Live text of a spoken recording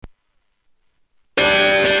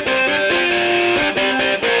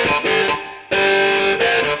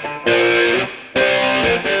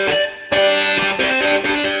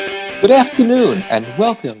Good afternoon, and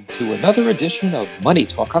welcome to another edition of Money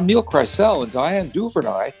Talk. I'm Neil Kreisel, and Diane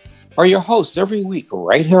Duvernay are your hosts every week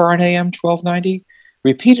right here on AM 1290,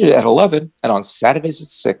 repeated at 11 and on Saturdays at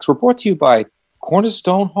 6. We're brought to you by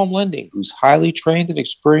Cornerstone Home Lending, whose highly trained and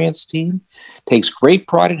experienced team takes great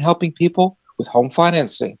pride in helping people with home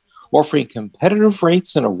financing, offering competitive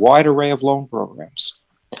rates and a wide array of loan programs.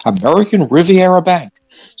 American Riviera Bank,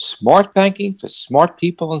 smart banking for smart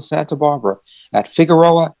people in Santa Barbara at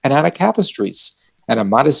Figueroa and Anacapa Streets and in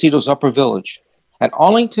Montecito's Upper Village. And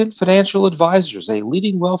Arlington Financial Advisors, a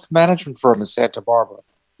leading wealth management firm in Santa Barbara,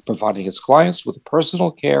 providing its clients with the personal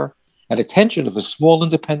care and attention of a small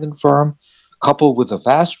independent firm, coupled with the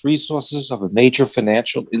vast resources of a major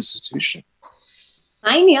financial institution.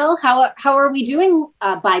 Hi, Neil. How are we doing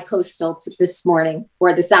bi-coastal this morning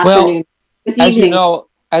or this afternoon, this evening?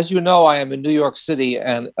 As you know, I am in New York City,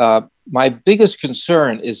 and my biggest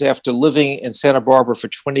concern is after living in Santa Barbara for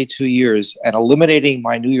 22 years and eliminating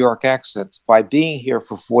my New York accent, by being here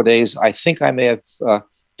for 4 days, I think I may have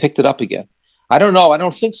picked it up again. I don't know. I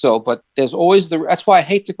don't think so, but there's always that's why I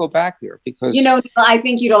hate to go back here because... You know, I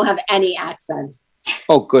think you don't have any accent.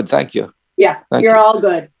 Oh, good. Thank you. Yeah, you're all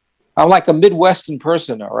good. I'm like a Midwestern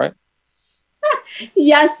person, all right?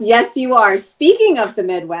 Yes, you are. Speaking of the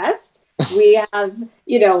Midwest, we have,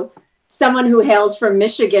 someone who hails from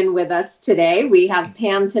Michigan with us today. We have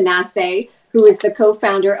Pam Tanase, who is the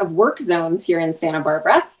co-founder of WORKZONES here in Santa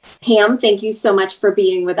Barbara. Pam, thank you so much for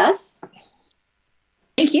being with us.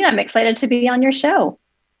 Thank you. I'm excited to be on your show.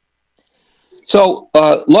 So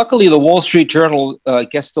luckily, the Wall Street Journal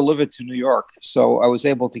gets delivered to New York, so I was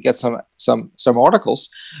able to get some articles.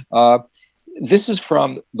 This is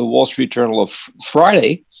from the Wall Street Journal of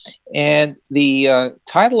Friday, and the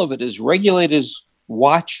title of it is "Regulators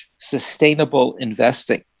Watch Sustainable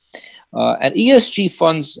Investing." And ESG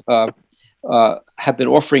funds have been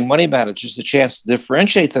offering money managers a chance to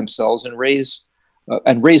differentiate themselves and raise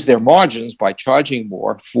their margins by charging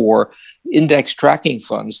more for index tracking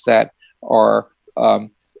funds that are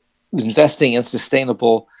investing in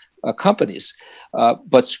sustainable companies.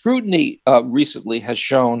 But scrutiny recently has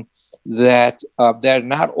shown that they're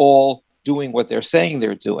not all doing what they're saying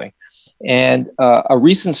they're doing. And a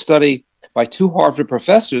recent study by two Harvard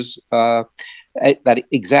professors that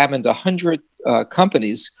examined 100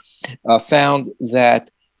 companies found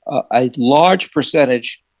that a large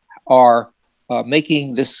percentage are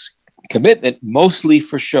making this commitment mostly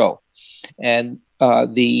for show. And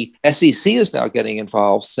the SEC is now getting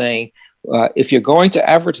involved, saying, if you're going to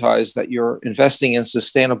advertise that you're investing in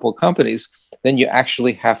sustainable companies, then you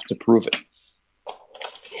actually have to prove it.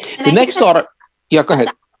 And the next order, yeah, go ahead.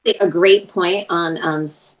 A great point on,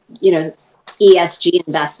 ESG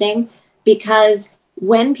investing, because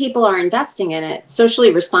when people are investing in it,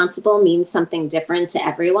 socially responsible means something different to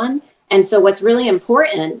everyone. And so what's really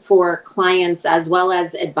important for clients as well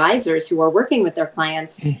as advisors who are working with their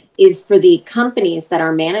clients is for the companies that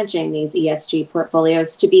are managing these ESG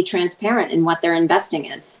portfolios to be transparent in what they're investing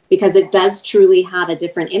in, because it does truly have a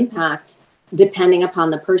different impact depending upon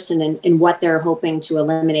the person and what they're hoping to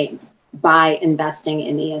eliminate by investing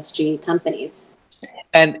in ESG companies.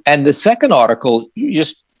 And the second article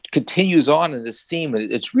just continues on in this theme.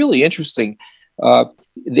 It's really interesting.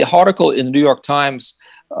 The article in the New York Times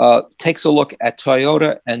takes a look at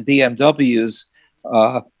Toyota and BMW's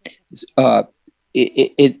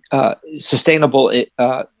sustainable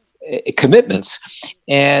commitments.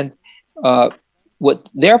 And what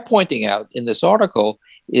they're pointing out in this article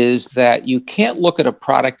is that you can't look at a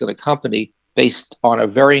product and a company based on a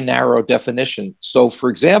very narrow definition. So, for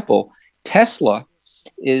example, Tesla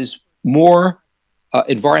is more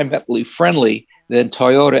environmentally friendly than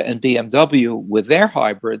Toyota and BMW with their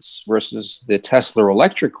hybrids versus the Tesla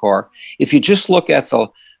electric car, if you just look at the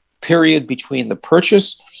period between the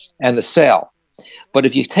purchase and the sale. But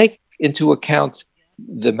if you take into account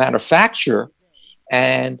the manufacture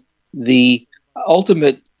and the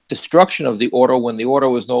ultimate destruction of the auto when the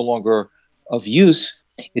auto is no longer of use,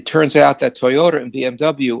 it turns out that Toyota and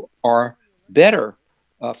BMW are better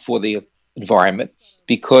for the environment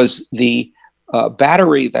because the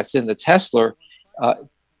battery that's in the Tesla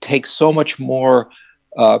takes so much more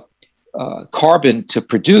carbon to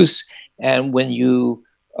produce, and when you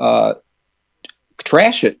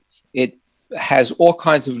trash it, it has all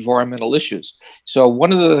kinds of environmental issues. So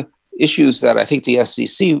one of the issues that I think the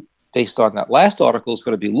SEC, based on that last article, is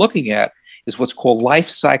going to be looking at is what's called life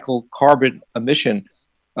cycle carbon emission,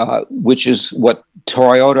 which is what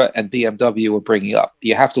Toyota and BMW are bringing up.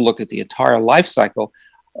 You have to look at the entire life cycle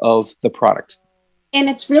of the product. And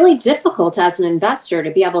it's really difficult as an investor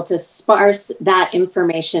to be able to sparse that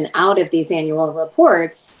information out of these annual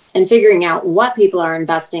reports and figuring out what people are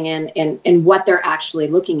investing in and what they're actually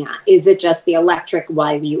looking at. Is it just the electric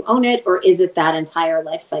while you own it, or is it that entire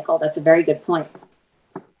life cycle? That's a very good point.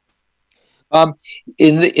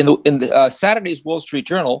 In Saturday's Wall Street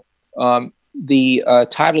Journal, the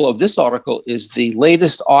title of this article is "The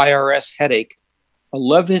Latest IRS Headache: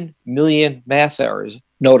 11 million math errors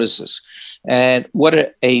notices." And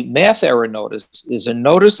what a math error notice is a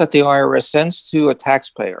notice that the IRS sends to a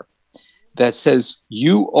taxpayer that says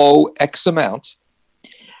you owe X amount,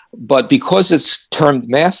 but because it's termed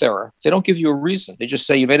math error, they don't give you a reason. They just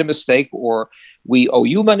say you made a mistake, or we owe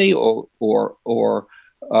you money, or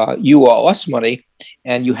you owe us money,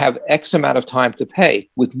 and you have X amount of time to pay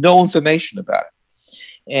with no information about it.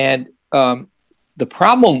 And the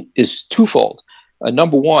problem is twofold.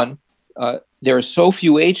 Number one, there are so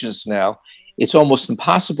few agents now, it's almost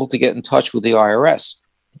impossible to get in touch with the IRS.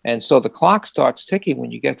 And so the clock starts ticking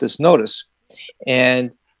when you get this notice.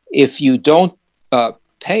 And if you don't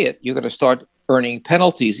pay it, you're going to start earning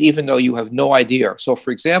penalties, even though you have no idea. So,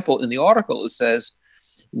 for example, in the article, it says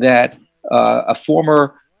that a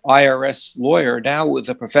former IRS lawyer, now with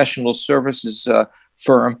a professional services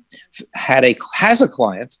firm, has a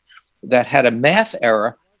client that had a math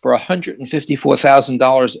error for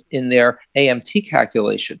 $154,000 in their AMT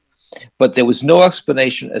calculation. But there was no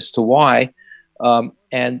explanation as to why.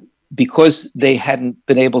 And because they hadn't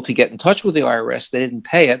been able to get in touch with the IRS, they didn't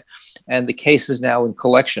pay it. And the case is now in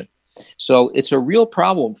collection. So it's a real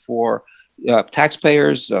problem for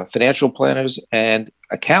taxpayers, financial planners, and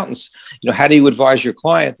accountants. How do you advise your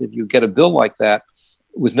client if you get a bill like that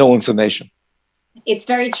with no information? It's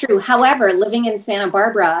very true. However, living in Santa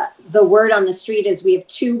Barbara, the word on the street is we have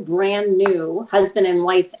two brand new husband and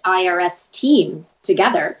wife IRS team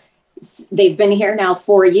together. They've been here now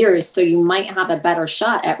 4 years, so you might have a better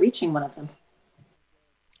shot at reaching one of them.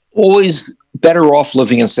 Always better off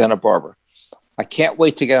living in Santa Barbara. I can't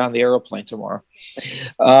wait to get on the airplane tomorrow.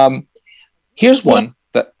 Here's one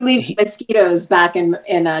that leave mosquitoes back in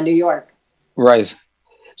New York. Right.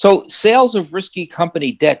 So sales of risky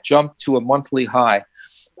company debt jumped to a monthly high.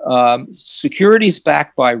 Securities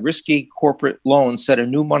backed by risky corporate loans set a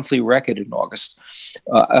new monthly record in August.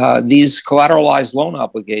 These collateralized loan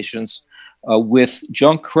obligations with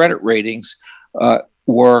junk credit ratings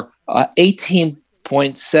were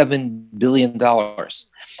 $18.7 billion.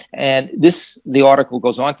 And the article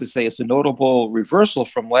goes on to say, it's a notable reversal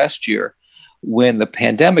from last year when the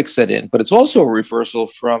pandemic set in, but it's also a reversal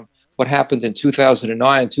from what happened in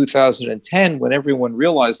 2009 and 2010, when everyone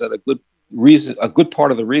realized that a good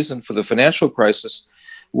part of the reason for the financial crisis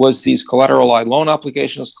was these collateralized loan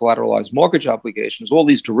obligations, collateralized mortgage obligations, all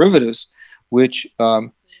these derivatives, which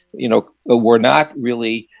were not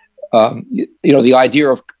really, the idea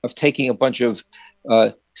of taking a bunch of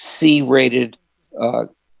C-rated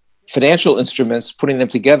financial instruments, putting them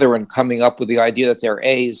together, and coming up with the idea that they're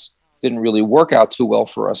A's didn't really work out too well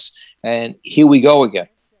for us. And here we go again.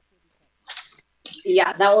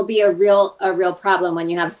 Yeah, that will be a real problem when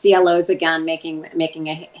you have CLOs again making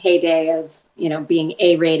a heyday of being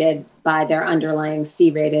A-rated by their underlying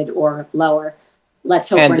C-rated or lower. Let's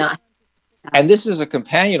hope we're not. And this is a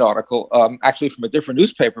companion article, actually from a different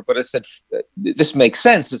newspaper, but it said this makes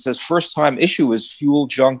sense. It says first-time issue is fuel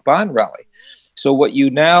junk bond rally. So what you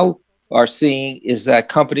now are seeing is that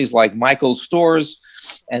companies like Michael's Stores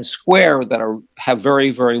and Square that have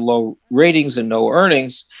very, very low ratings and no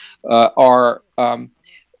earnings are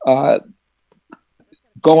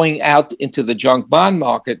going out into the junk bond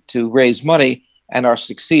market to raise money and are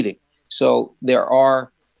succeeding. So there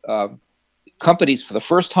are companies for the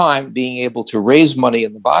first time being able to raise money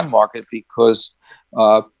in the bond market because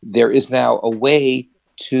there is now a way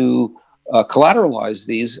to collateralize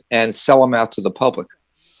these and sell them out to the public.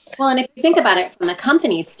 Well, and if you think about it from the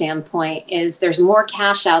company's standpoint, there's more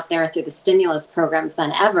cash out there through the stimulus programs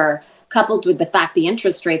than ever, coupled with the fact the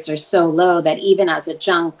interest rates are so low that even as a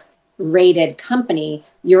junk rated company,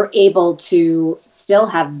 you're able to still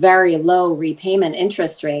have very low repayment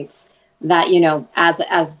interest rates that,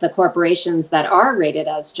 as the corporations that are rated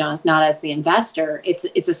as junk, not as the investor,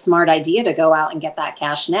 it's a smart idea to go out and get that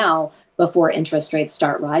cash now before interest rates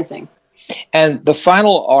start rising. And the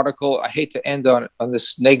final article, I hate to end on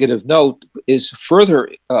this negative note, is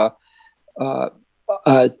further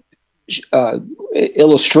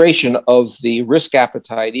illustration of the risk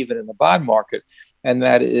appetite even in the bond market. And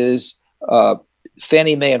that is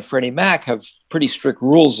Fannie Mae and Freddie Mac have pretty strict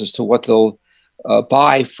rules as to what they'll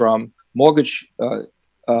buy from mortgage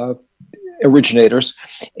originators.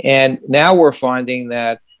 And now we're finding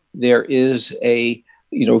that there is a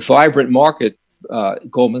vibrant market.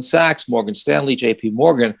 Goldman Sachs, Morgan Stanley, J.P.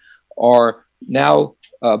 Morgan are now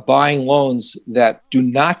buying loans that do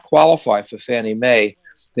not qualify for Fannie Mae.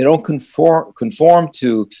 They don't conform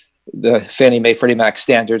to the Fannie Mae, Freddie Mac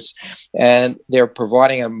standards, and they're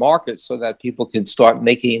providing a market so that people can start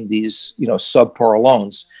making these, subpar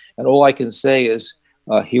loans. And all I can say is,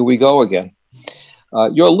 here we go again.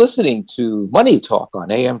 You're listening to Money Talk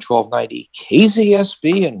on AM 1290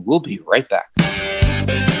 KZSB, and we'll be right back.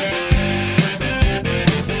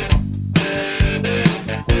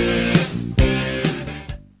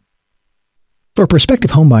 For prospective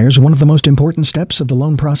homebuyers, one of the most important steps of the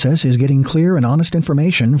loan process is getting clear and honest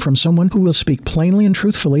information from someone who will speak plainly and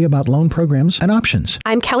truthfully about loan programs and options.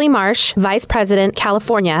 I'm Kelly Marsh, Vice President,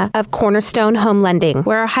 California of Cornerstone Home Lending,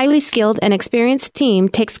 where our highly skilled and experienced team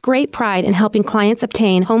takes great pride in helping clients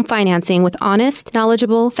obtain home financing with honest,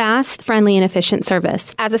 knowledgeable, fast, friendly, and efficient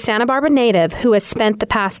service. As a Santa Barbara native who has spent the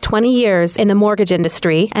past 20 years in the mortgage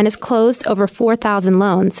industry and has closed over 4,000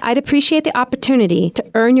 loans, I'd appreciate the opportunity to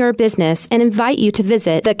earn your business and invite you to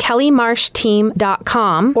visit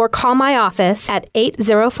thekellymarshteam.com or call my office at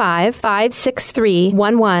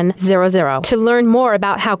 805-563-1100 to learn more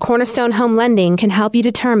about how Cornerstone Home Lending can help you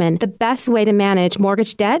determine the best way to manage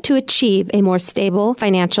mortgage debt to achieve a more stable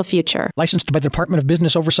financial future. Licensed by the Department of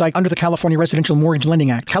Business Oversight under the California Residential Mortgage Lending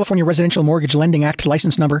Act. California Residential Mortgage Lending Act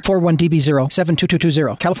license number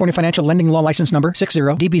 41DB0722220. California Financial Lending Law license number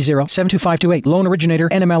 60DB072528. Loan originator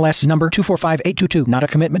NMLS number 245822. Not a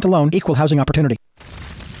commitment to loan. Equal housing opportunity.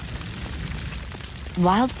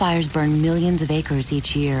 Wildfires burn millions of acres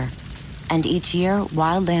each year. And each year,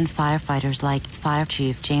 wildland firefighters like Fire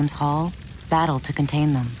Chief James Hall battle to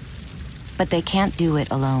contain them. But they can't do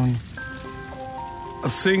it alone. A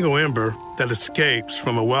single ember that escapes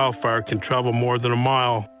from a wildfire can travel more than a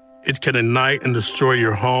mile. It can ignite and destroy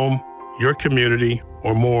your home, your community,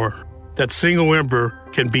 or more. That single ember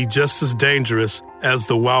can be just as dangerous as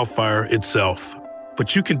the wildfire itself.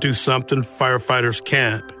 But you can do something firefighters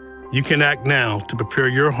can't. You can act now to prepare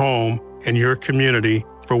your home and your community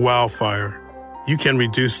for wildfire. You can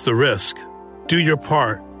reduce the risk. Do your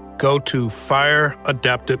part. Go to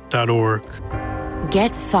fireadapted.org.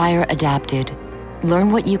 Get fire adapted.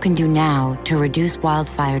 Learn what you can do now to reduce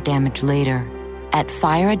wildfire damage later at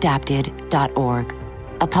fireadapted.org.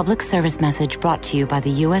 A public service message brought to you by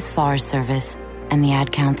the U.S. Forest Service and the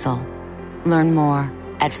Ad Council. Learn more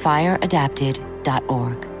at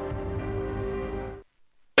fireadapted.org.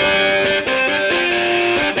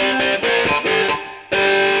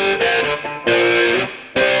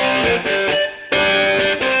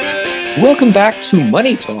 Welcome back to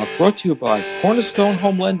Money Talk, brought to you by Cornerstone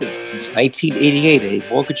Home Lending. Since 1988, a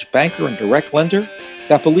mortgage banker and direct lender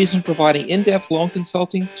that believes in providing in-depth loan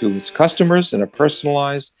consulting to its customers in a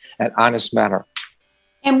personalized and honest manner.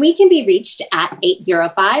 And we can be reached at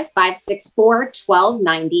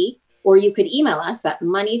 805-564-1290, or you could email us at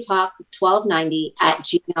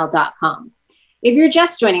moneytalk1290@gmail.com. If you're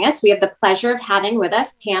just joining us, we have the pleasure of having with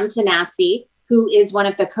us Pam Tanase, who is one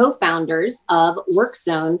of the co-founders of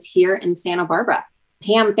WorkZones here in Santa Barbara.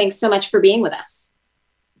 Pam, thanks so much for being with us.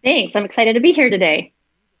 Thanks. I'm excited to be here today.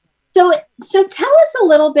 So tell us a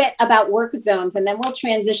little bit about WorkZones, and then we'll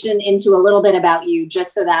transition into a little bit about you,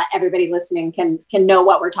 just so that everybody listening can know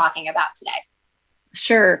what we're talking about today.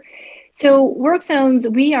 Sure. So WorkZones,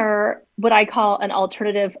 we are what I call an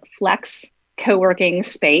alternative flex co-working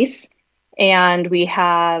space. And we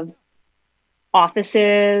have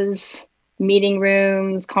offices, meeting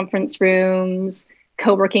rooms, conference rooms,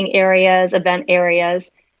 co-working areas, event areas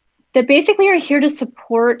that basically are here to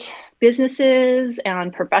support businesses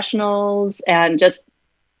and professionals and just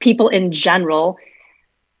people in general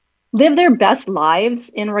live their best lives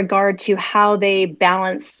in regard to how they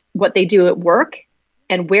balance what they do at work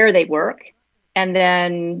and where they work, and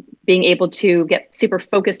then being able to get super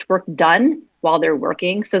focused work done while they're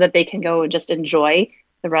working so that they can go and just enjoy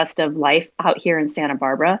the rest of life out here in Santa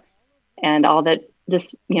Barbara and all that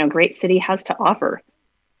this great city has to offer.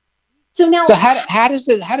 So how does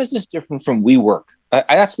this different from WeWork?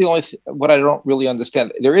 That's the only what I don't really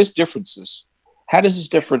understand. There is differences. How does this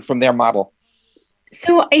differ from their model?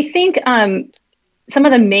 So I think some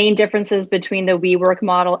of the main differences between the WeWork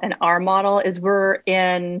model and our model is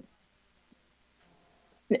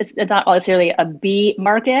it's not necessarily a B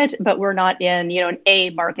market, but we're not in, an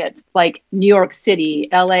A market like New York City,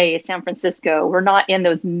 LA, San Francisco. We're not in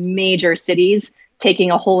those major cities taking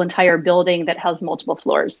a whole entire building that has multiple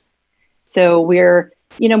floors. So we're,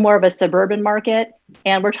 more of a suburban market,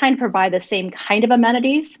 and we're trying to provide the same kind of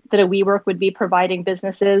amenities that a WeWork would be providing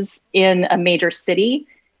businesses in a major city,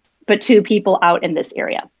 but to people out in this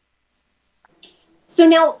area. So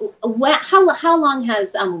now, how long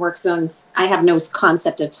has Work Zones? I have no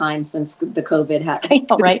concept of time since the COVID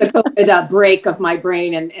right? The COVID break of my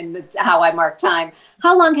brain and how I mark time.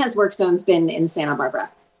 How long has Work Zones been in Santa Barbara?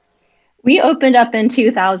 We opened up in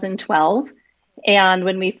 2012, and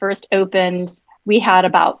when we first opened, we had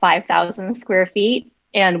about 5,000 square feet,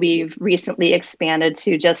 and we've recently expanded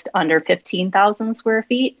to just under 15,000 square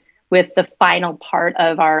feet, with the final part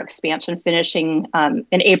of our expansion finishing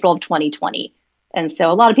in April of 2020. And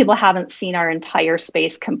so a lot of people haven't seen our entire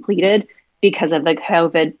space completed because of the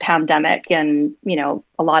COVID pandemic and,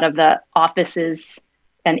 a lot of the offices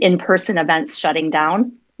and in-person events shutting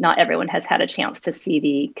down. Not everyone has had a chance to see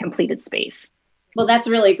the completed space. Well, that's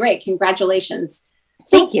really great. Congratulations.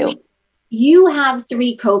 Thank you. You have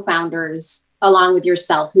 3 co-founders along with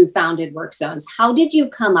yourself who founded Work Zones. How did you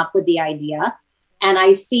come up with the idea? And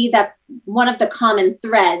I see that one of the common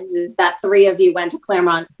threads is that 3 of you went to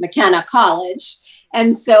Claremont McKenna College.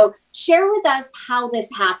 And so share with us how this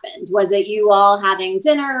happened. Was it you all having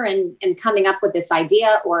dinner and coming up with this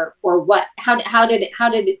idea, or what? How did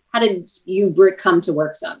you come to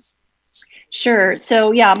Work Zones? Sure.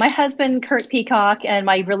 So yeah, my husband, Kurt Peacock, and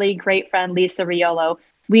my really great friend, Lisa Riolo,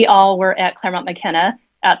 we all were at Claremont McKenna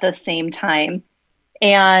at the same time.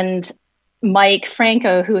 And Mike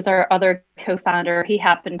Franco, who is our other co-founder, he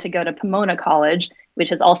happened to go to Pomona College,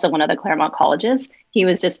 which is also one of the Claremont colleges. He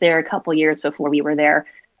was just there a couple years before we were there.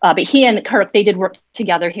 But he and Kirk, they did work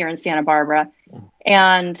together here in Santa Barbara.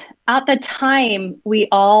 And at the time, we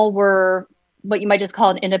all were what you might just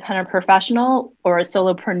call an independent professional or a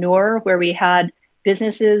solopreneur, where we had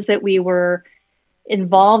businesses that we were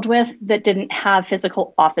involved with that didn't have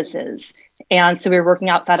physical offices. And so we were working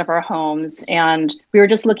outside of our homes, and we were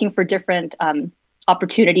just looking for different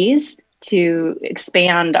opportunities to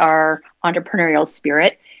expand our entrepreneurial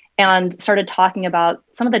spirit, and started talking about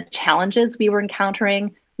some of the challenges we were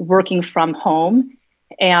encountering working from home.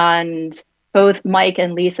 And both Mike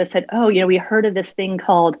and Lisa said, we heard of this thing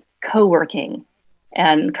called co-working.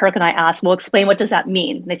 And Kirk and I asked, well, explain, what does that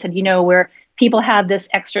mean? And they said, where people have this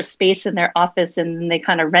extra space in their office and they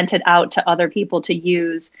kind of rent it out to other people to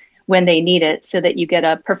use when they need it, so that you get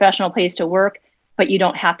a professional place to work, but you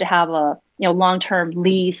don't have to have a long-term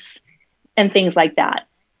lease and things like that.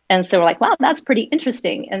 And so we're like, wow, that's pretty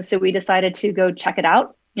interesting. And so we decided to go check it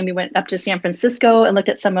out. And we went up to San Francisco and looked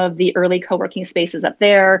at some of the early co-working spaces up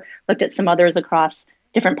there, looked at some others across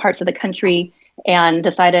different parts of the country, and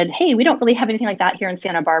decided, hey, we don't really have anything like that here in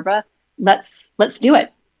Santa Barbara. Let's do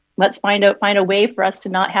it. Let's find a way for us to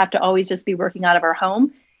not have to always just be working out of our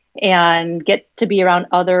home, and get to be around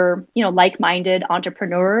other, like-minded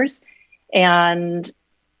entrepreneurs, and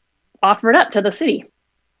offer it up to the city.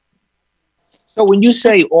 So when you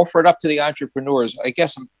say offer it up to the entrepreneurs, I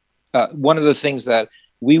guess one of the things that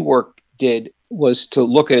WeWork did was to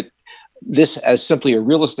look at this as simply a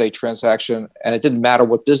real estate transaction, and it didn't matter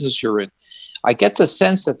what business you're in. I get the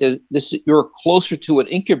sense that you're closer to an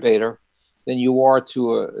incubator than you are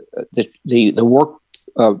to the work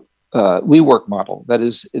WeWork model. That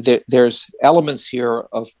is, there's elements here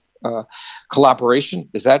of collaboration.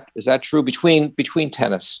 Is that true between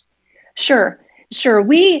tenants? Sure.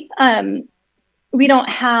 We don't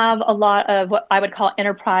have a lot of what I would call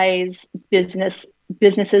enterprise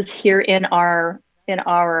businesses here in our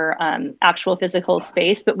actual physical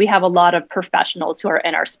space, but we have a lot of professionals who are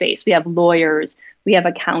in our space. We have lawyers, we have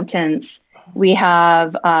accountants, we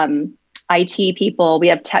have IT people, we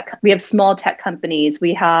have small tech companies,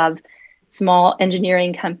 we have small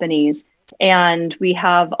engineering companies, and we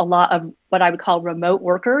have a lot of what I would call remote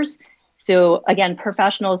workers. So again,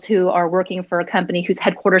 professionals who are working for a company whose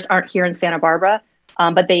headquarters aren't here in Santa Barbara,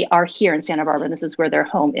 but they are here in Santa Barbara, and this is where their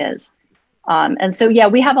home is. And so, yeah,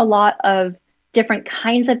 we have a lot of different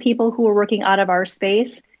kinds of people who are working out of our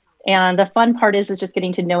space. And the fun part is just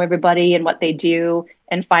getting to know everybody and what they do,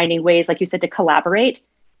 and finding ways, like you said, to collaborate.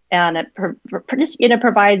 And it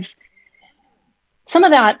provides some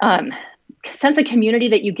of that sense of community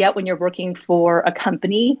that you get when you're working for a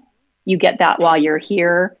company. You get that while you're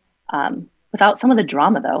here, without some of the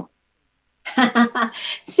drama, though.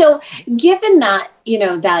 So given that,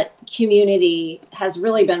 that community has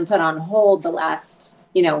really been put on hold the last,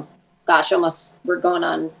 we're going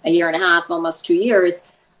on a year and a half, almost 2 years.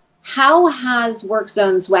 How has Work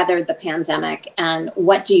Zones weathered the pandemic, and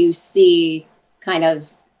what do you see kind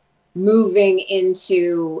of moving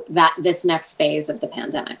into this next phase of the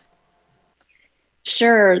pandemic?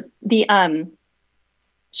 Sure. The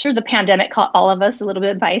pandemic caught all of us a little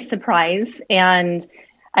bit by surprise. And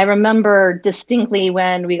I remember distinctly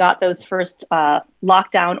when we got those first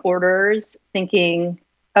lockdown orders, thinking,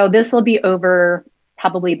 oh, this will be over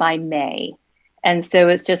probably by May. And so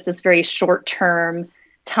it's just this very short-term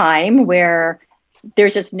time where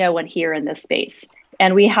there's just no one here in this space.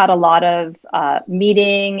 And we had a lot of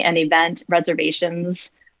meeting and event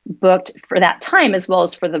reservations booked for that time as well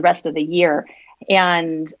as for the rest of the year.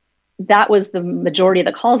 And that was the majority of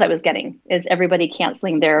the calls I was getting, is everybody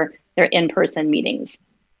canceling their in-person meetings.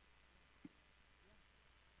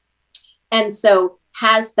 And so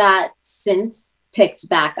has that since picked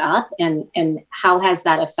back up, and how has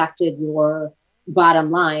that affected your bottom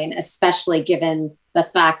line, especially given the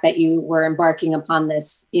fact that you were embarking upon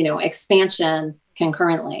this, expansion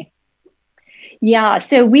concurrently? Yeah,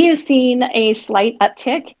 so we have seen a slight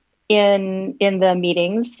uptick in the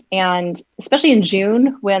meetings, and especially in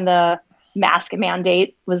June when the mask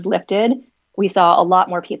mandate was lifted, we saw a lot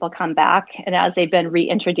more people come back. And as they've been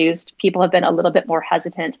reintroduced, people have been a little bit more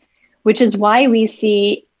hesitant, which is why we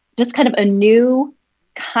see just kind of a new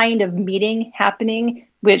kind of meeting happening,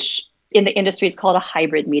 which in the industry is called a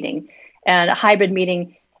hybrid meeting. And a hybrid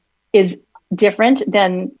meeting is different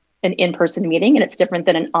than an in-person meeting, and it's different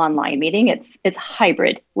than an online meeting. It's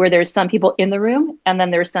hybrid, where there's some people in the room and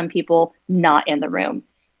then there's some people not in the room.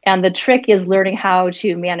 And the trick is learning how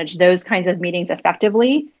to manage those kinds of meetings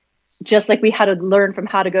effectively, just like we had to learn from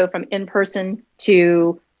how to go from in-person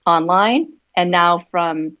to online, and now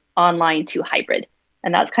from online to hybrid.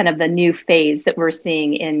 And that's kind of the new phase that we're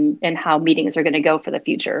seeing in how meetings are going to go for the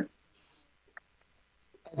future.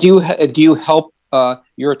 Do you help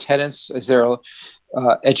your tenants? Is there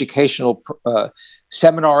educational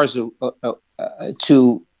seminars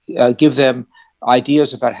to give them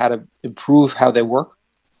ideas about how to improve how they work?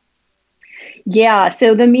 Yeah,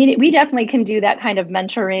 so the meeting, we definitely can do that kind of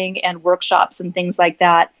mentoring and workshops and things like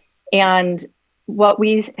that. And what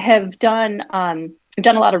we have done, we've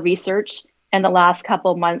done a lot of research in the last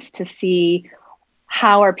couple of months to see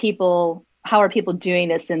how are people doing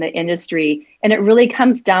this in the industry. And it really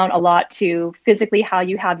comes down a lot to physically how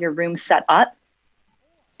you have your room set up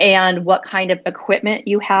and what kind of equipment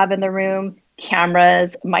you have in the room,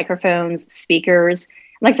 cameras, microphones, speakers.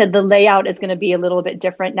 Like I said, the layout is going to be a little bit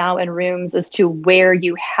different now in rooms as to where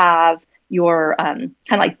you have your kind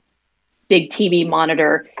of like big TV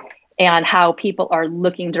monitor and how people are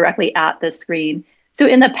looking directly at the screen. So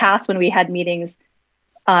in the past, when we had meetings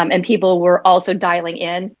and people were also dialing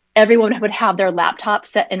in, everyone would have their laptop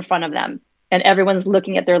set in front of them and everyone's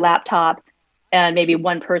looking at their laptop and maybe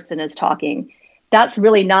one person is talking. That's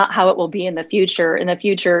really not how it will be in the future. In the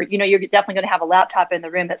future, you're definitely going to have a laptop in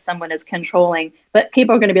the room that someone is controlling, but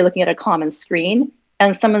people are going to be looking at a common screen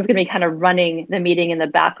and someone's going to be kind of running the meeting in the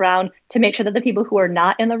background to make sure that the people who are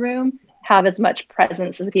not in the room have as much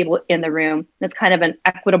presence as the people in the room. It's kind of an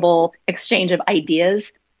equitable exchange of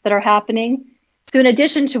ideas that are happening. So in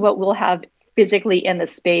addition to what we'll have physically in the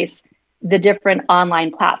space, the different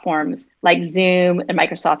online platforms like Zoom and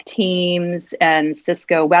Microsoft Teams and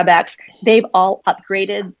Cisco WebEx, they've all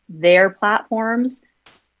upgraded their platforms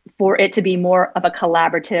for it to be more of a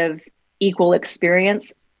collaborative, equal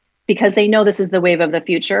experience, because they know this is the wave of the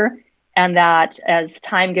future, and that as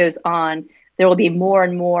time goes on, there will be more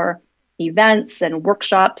and more events and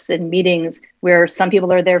workshops and meetings where some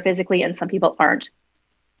people are there physically and some people aren't.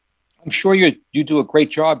 I'm sure you do a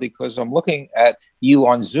great job, because I'm looking at you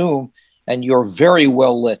on Zoom and you're very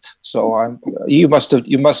well lit. So you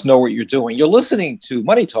must know what you're doing. You're listening to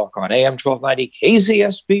Money Talk on AM 1290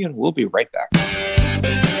 KZSB, and we'll be right back.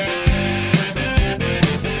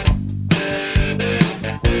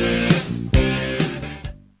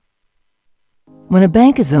 When a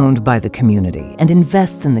bank is owned by the community and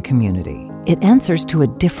invests in the community, it answers to a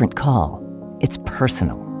different call. It's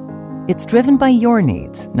personal. It's driven by your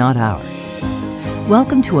needs, not ours.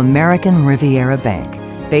 Welcome to American Riviera Bank,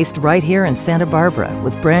 based right here in Santa Barbara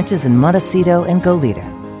with branches in Montecito and Goleta.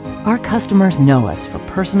 Our customers know us for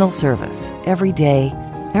personal service every day,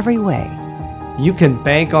 every way. You can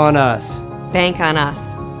bank on us. Bank on us.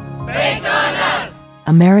 Bank on us!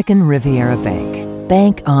 American Riviera Bank.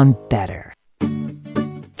 Bank on better.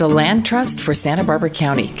 The Land Trust for Santa Barbara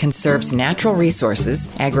County conserves natural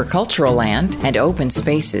resources, agricultural land, and open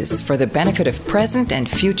spaces for the benefit of present and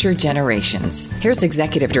future generations. Here's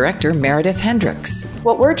Executive Director Meredith Hendricks.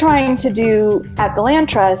 What we're trying to do at the Land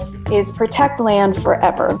Trust is protect land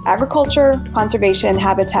forever. Agriculture, conservation,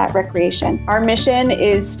 habitat, recreation. Our mission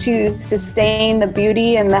is to sustain the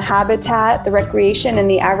beauty and the habitat, the recreation, and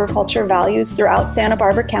the agriculture values throughout Santa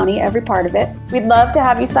Barbara County, every part of it. We'd love to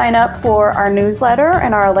have you sign up for our newsletter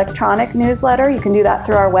and our electronic newsletter. You can do that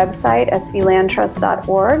through our website,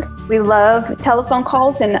 sblandtrust.org. We love telephone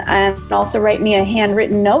calls and also write me a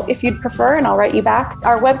handwritten note if you'd prefer, and I'll write you back.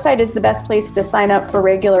 Our website is the best place to sign up for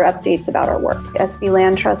regular updates about our work,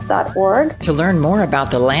 sblandtrust.org. To learn more about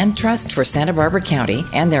the Land Trust for Santa Barbara County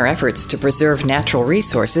and their efforts to preserve natural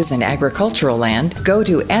resources and agricultural land, go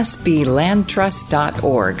to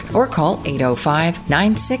sblandtrust.org or call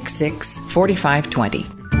 805-966-4520.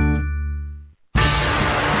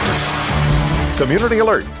 Community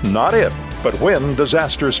alert, not if, but when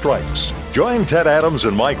disaster strikes. Join Ted Adams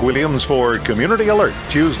and Mike Williams for Community Alert,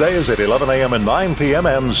 Tuesdays at 11 a.m. and 9 p.m.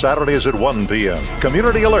 and Saturdays at 1 p.m.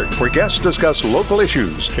 Community Alert, where guests discuss local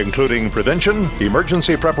issues, including prevention,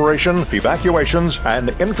 emergency preparation, evacuations, and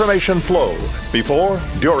information flow before,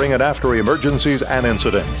 during, and after emergencies and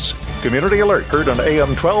incidents. Community Alert, heard on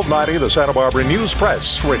AM 1290, the Santa Barbara News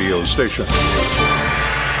Press radio station.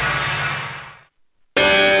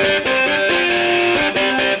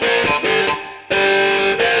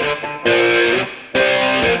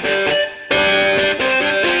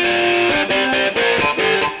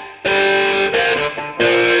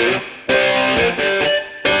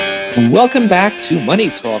 Welcome back to Money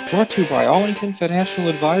Talk, brought to you by Arlington Financial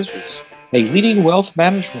Advisors, a leading wealth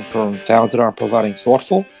management firm founded on providing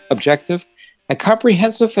thoughtful, objective, and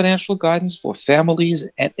comprehensive financial guidance for families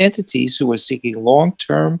and entities who are seeking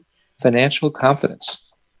long-term financial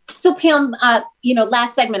confidence. So Pam,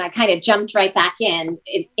 last segment, I kind of jumped right back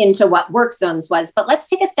into what WorkZones was, but let's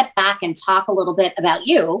take a step back and talk a little bit about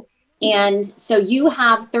you. And so you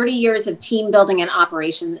have 30 years of team building and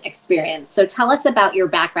operation experience. So tell us about your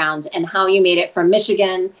background and how you made it from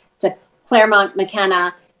Michigan to Claremont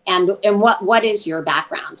McKenna, and what is your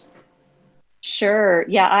background? Sure.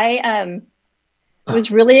 Yeah, I was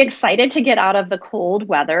really excited to get out of the cold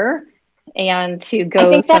weather and to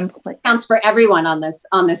go someplace. Counts for everyone on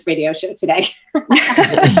this radio show today.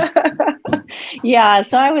 Yeah,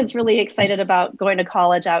 so I was really excited about going to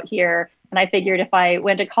college out here. And I figured if I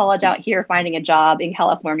went to college out here, finding a job in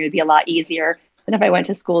California would be a lot easier than if I went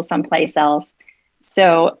to school someplace else.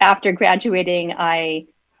 So after graduating, I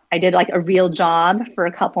did like a real job for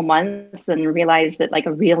a couple months and realized that like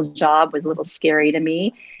a real job was a little scary to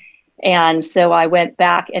me. And so I went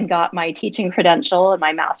back and got my teaching credential and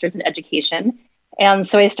my master's in education. And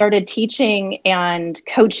so I started teaching and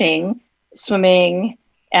coaching swimming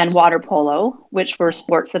and water polo, which were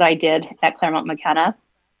sports that I did at Claremont McKenna,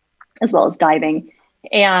 as well as diving.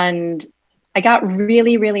 And I got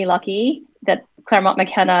really, really lucky that Claremont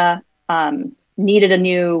McKenna needed a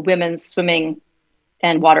new women's swimming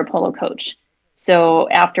and water polo coach. So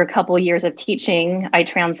after a couple of years of teaching, I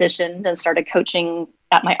transitioned and started coaching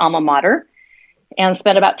at my alma mater and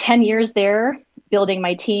spent about 10 years there, building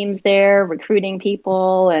my teams there, recruiting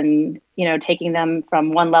people and, taking them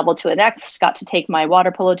from one level to the next. Got to take my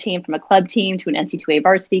water polo team from a club team to an NC2A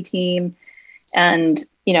varsity team and,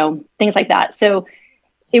 things like that. So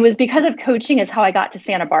it was because of coaching is how I got to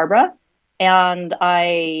Santa Barbara. And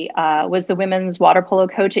I was the women's water polo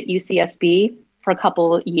coach at UCSB for a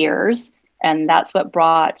couple of years. And that's what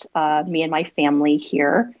brought me and my family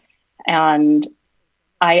here. And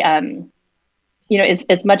I,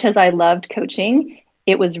 as much as I loved coaching,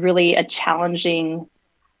 it was really a challenging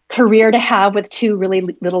career to have with two really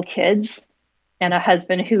little kids and a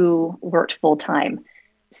husband who worked full time.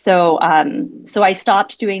 So I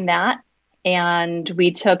stopped doing that, and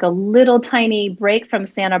we took a little tiny break from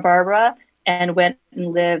Santa Barbara and went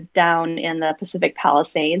and lived down in the Pacific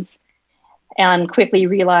Palisades, and quickly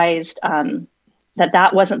realized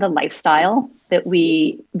that wasn't the lifestyle that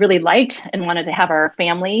we really liked and wanted to have our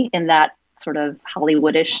family in that sort of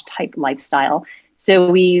Hollywoodish type lifestyle. So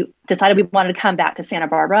we decided we wanted to come back to Santa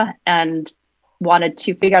Barbara and wanted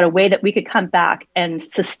to figure out a way that we could come back and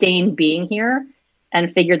sustain being here,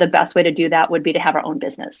 and figure the best way to do that would be to have our own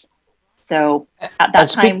business. So at that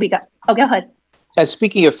time go ahead. And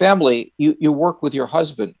speaking of family, you work with your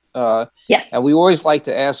husband. Yes. And we always like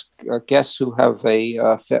to ask our guests who have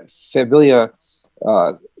a familiar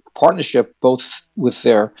partnership, both with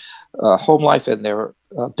their home life and their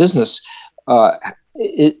business.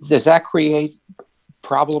 Does that create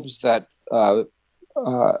problems that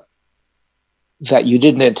that you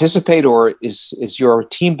didn't anticipate, or is your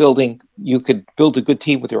team building? You could build a good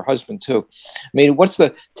team with your husband too. I mean, what's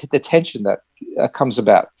the tension that comes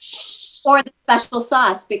about? Or the special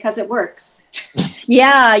sauce because it works.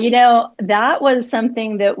 Yeah, that was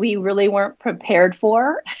something that we really weren't prepared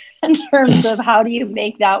for in terms of how do you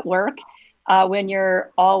make that work when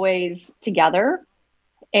you're always together.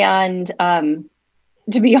 And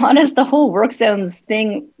to be honest, the whole WorkZones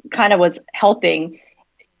thing kind of was helping.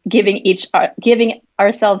 giving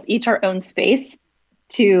ourselves each our own space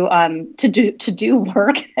to do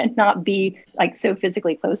work and not be like so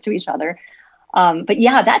physically close to each other. But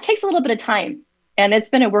yeah, that takes a little bit of time, and it's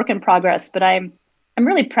been a work in progress. But I'm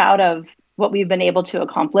really proud of what we've been able to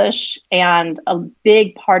accomplish, and a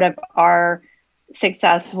big part of our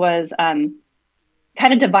success was kind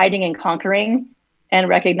of dividing and conquering, and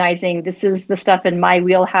recognizing this is the stuff in my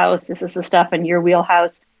wheelhouse, this is the stuff in your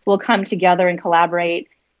wheelhouse. We'll come together and collaborate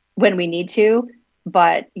when we need to,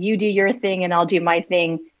 but you do your thing and I'll do my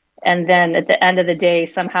thing. And then at the end of the day,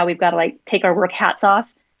 somehow we've got to like take our work hats off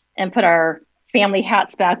and put our family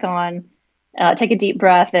hats back on, take a deep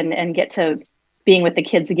breath and get to being with the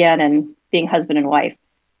kids again and being husband and wife.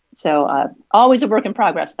 So always a work in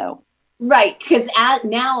progress though. Right. Because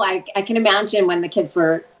now I can imagine when the kids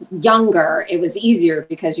were younger, it was easier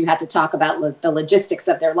because you had to talk about the logistics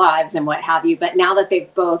of their lives and what have you. But now that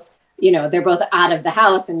they've both, they're both out of the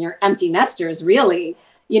house and you're empty nesters, really,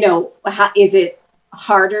 is it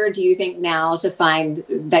harder, do you think, now to find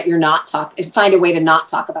that find a way to not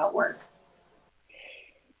talk about work?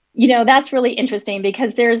 That's really interesting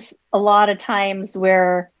because there's a lot of times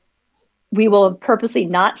where we will purposely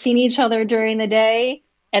not see each other during the day.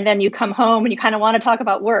 And then you come home and you kind of want to talk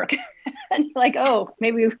about work. And you're like, oh,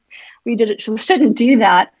 maybe we shouldn't do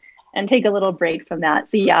that, and take a little break from that.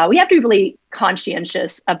 So yeah, we have to be really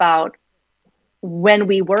conscientious about when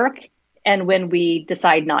we work and when we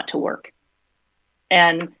decide not to work.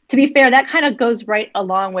 And to be fair, that kind of goes right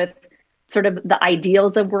along with sort of the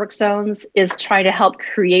ideals of work zones, is trying to help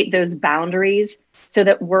create those boundaries so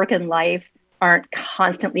that work and life aren't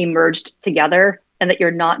constantly merged together and that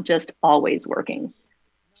you're not just always working.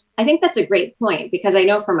 I think that's a great point, because I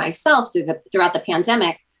know for myself throughout the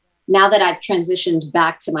pandemic, now that I've transitioned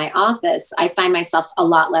back to my office, I find myself a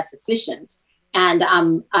lot less efficient, and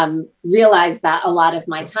realize that a lot of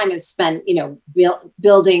my time is spent,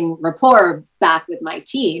 building rapport back with my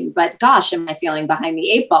team. But gosh, am I feeling behind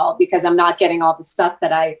the eight ball because I'm not getting all the stuff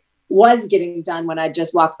that I was getting done when I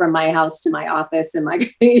just walked from my house to my office and my,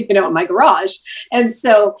 my garage. And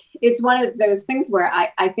so it's one of those things where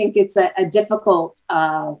I think it's a difficult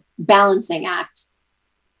balancing act.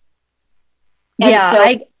 And yeah, so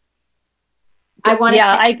I want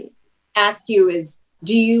to ask you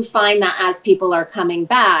do you find that as people are coming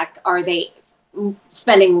back, are they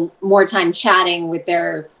spending more time chatting with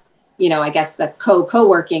their, I guess the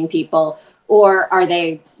co-working people, or are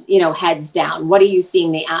they, heads down? What are you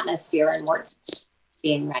seeing the atmosphere and what's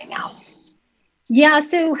being right now? Yeah,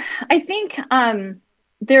 so I think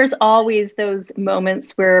there's always those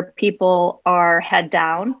moments where people are head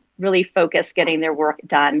down, really focused, getting their work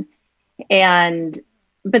done.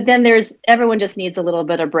 But then everyone just needs a little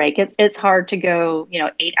bit of break. It's hard to go,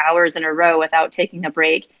 8 hours in a row without taking a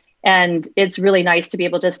break. And it's really nice to be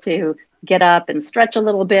able just to get up and stretch a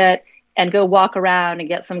little bit and go walk around and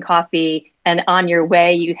get some coffee. And on your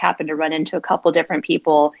way, you happen to run into a couple different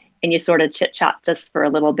people and you sort of chit chat just for a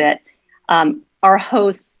little bit. Our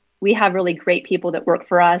hosts, we have really great people that work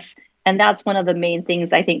for us. And that's one of the main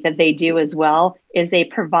things I think that they do as well, is they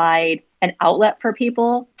provide an outlet for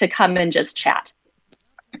people to come and just chat.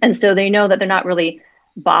 And so they know that they're not really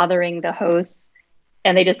bothering the hosts,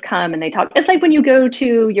 and they just come and they talk. It's like when you go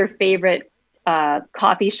to your favorite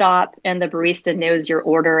coffee shop and the barista knows your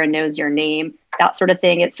order and knows your name, that sort of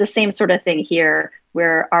thing. It's the same sort of thing here,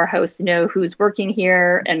 where our hosts know who's working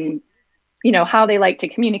here and, how they like to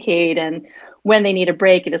communicate, and when they need a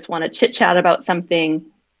break and just want to chit chat about something.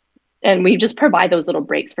 And we just provide those little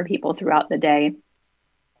breaks for people throughout the day.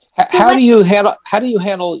 How do you handle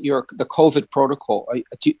the COVID protocol?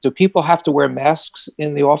 Do people have to wear masks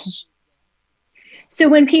in the office? So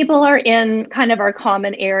when people are in kind of our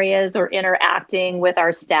common areas or interacting with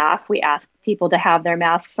our staff, we ask people to have their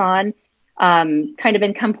masks on, kind of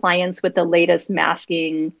in compliance with the latest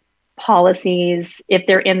masking policies. If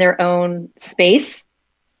they're in their own space,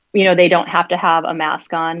 they don't have to have a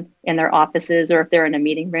mask on in their offices, or if they're in a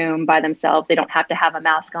meeting room by themselves, they don't have to have a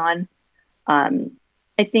mask on.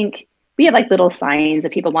 I think we have like little signs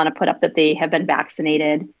that people want to put up that they have been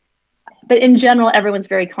vaccinated. But in general, everyone's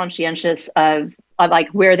very conscientious of like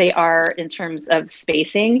where they are in terms of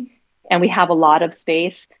spacing. And we have a lot of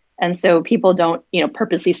space. And so people don't,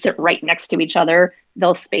 purposely sit right next to each other.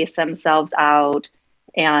 They'll space themselves out.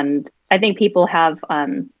 And I think people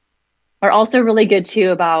are also really good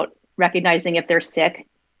too about recognizing if they're sick,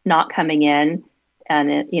 not coming in and,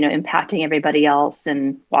 impacting everybody else,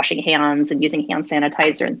 and washing hands and using hand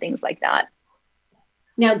sanitizer and things like that.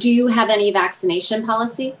 Now, do you have any vaccination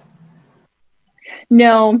policy?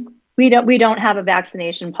 No, we don't have a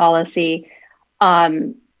vaccination policy.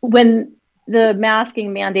 When the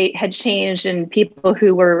masking mandate had changed and people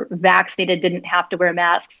who were vaccinated didn't have to wear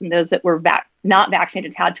masks, and those that were not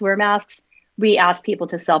vaccinated had to wear masks, we asked people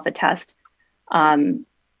to self-attest. Anecdotally,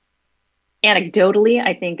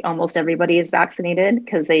 I think almost everybody is vaccinated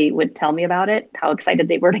because they would tell me about it, how excited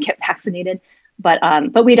they were to get vaccinated. But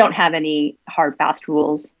we don't have any hard, fast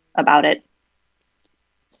rules about it.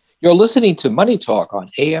 You're listening to Money Talk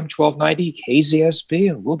on AM 1290 KZSB,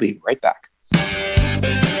 and we'll be right back.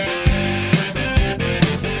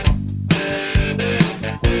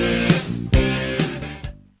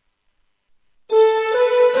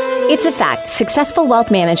 It's a fact, successful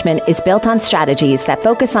wealth management is built on strategies that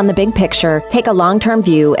focus on the big picture, take a long-term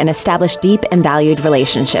view, and establish deep and valued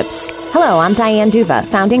relationships. Hello, I'm Diane Duva,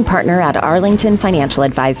 founding partner at Arlington Financial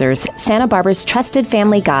Advisors, Santa Barbara's trusted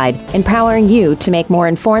family guide, empowering you to make more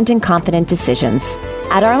informed and confident decisions.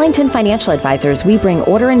 At Arlington Financial Advisors, we bring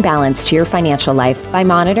order and balance to your financial life by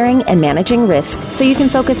monitoring and managing risk so you can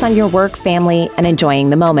focus on your work, family, and enjoying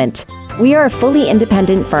the moment. We are a fully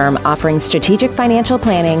independent firm offering strategic financial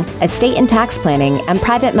planning, estate and tax planning, and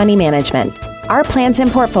private money management. Our plans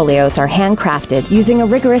and portfolios are handcrafted using a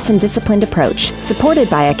rigorous and disciplined approach, supported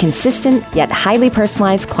by a consistent yet highly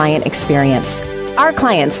personalized client experience. Our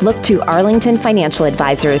clients look to Arlington Financial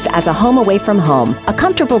Advisors as a home away from home, a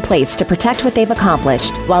comfortable place to protect what they've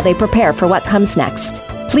accomplished while they prepare for what comes next.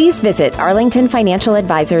 Please visit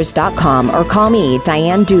arlingtonfinancialadvisors.com or call me,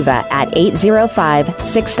 Diane Duva, at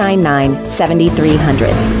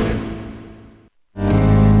 805-699-7300.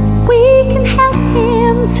 We can help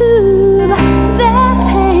him soothe their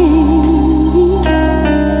pain.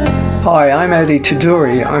 Hi, I'm Eddie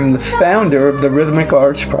Taduri. I'm the founder of the Rhythmic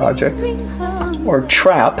Arts Project, or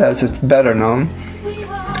TRAP as it's better known.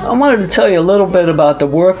 I wanted to tell you a little bit about the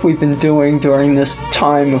work we've been doing during this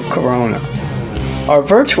time of Corona. Our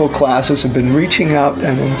virtual classes have been reaching out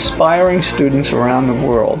and inspiring students around the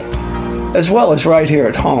world, as well as right here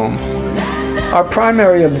at home. Our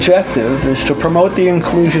primary objective is to promote the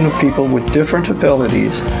inclusion of people with different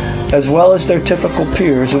abilities, as well as their typical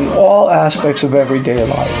peers in all aspects of everyday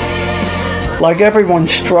life. Like everyone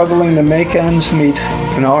struggling to make ends meet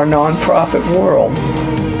in our nonprofit world,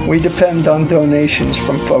 we depend on donations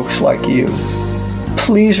from folks like you.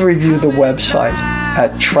 Please review the website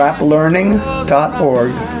at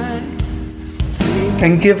traplearning.org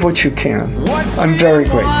and give what you can. I'm very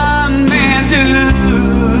grateful.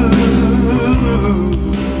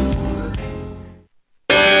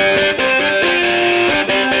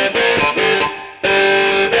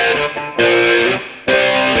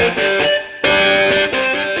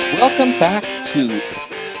 Welcome back to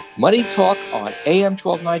Money Talk on AM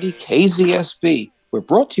 1290 KZSB. We're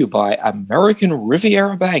brought to you by American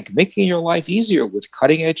Riviera Bank, making your life easier with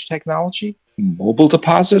cutting-edge technology, mobile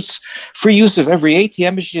deposits, free use of every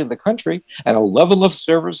ATM machine in the country, and a level of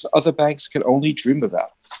service other banks can only dream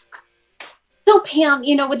about. So Pam,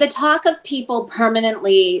 with the talk of people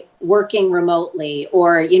permanently working remotely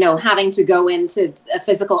or, having to go into a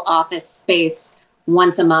physical office space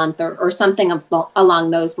once a month or something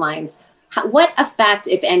along those lines, what effect,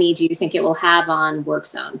 if any, do you think it will have on work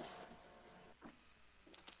zones?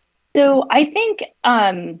 So I think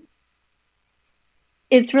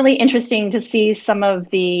it's really interesting to see some of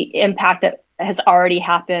the impact that has already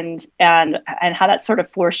happened and how that's sort of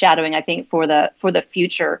foreshadowing, I think, for the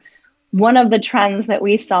future. One of the trends that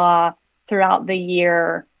we saw throughout the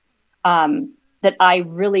year that I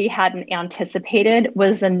really hadn't anticipated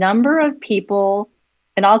was the number of people,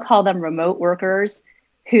 and I'll call them remote workers,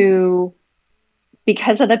 who,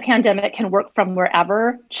 because of the pandemic, can work from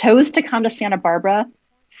wherever, chose to come to Santa Barbara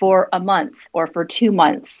for a month or for 2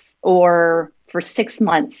 months or for 6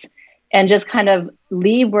 months and just kind of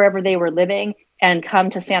leave wherever they were living and come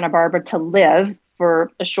to Santa Barbara to live for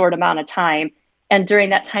a short amount of time. And during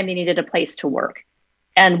that time, they needed a place to work.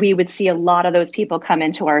 And we would see a lot of those people come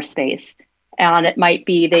into our space. And it might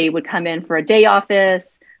be they would come in for a day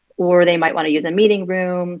office, or they might want to use a meeting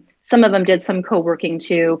room. Some of them did some co-working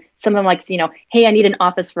too. Some of them hey, I need an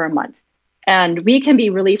office for a month. And we can be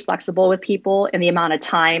really flexible with people in the amount of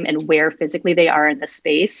time and where physically they are in the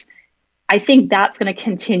space. I think that's going to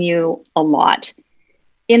continue a lot.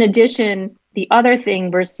 In addition, the other thing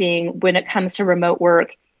we're seeing when it comes to remote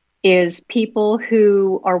work is people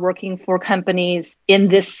who are working for companies in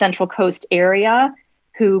this Central Coast area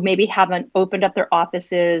who maybe haven't opened up their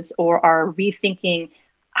offices or are rethinking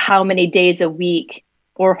how many days a week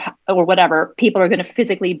or whatever people are going to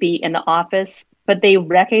physically be in the office. But they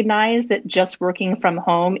recognize that just working from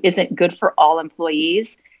home isn't good for all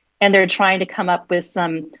employees. And they're trying to come up with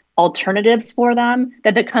some alternatives for them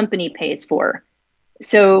that the company pays for.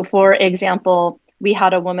 So for example, We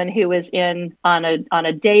had a woman who was in on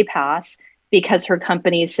a day pass because her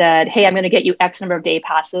company said, hey, I'm going to get you X number of day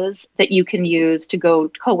passes that you can use to go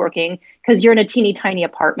co-working because you're in a teeny tiny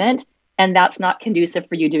apartment and that's not conducive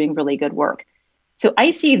for you doing really good work. So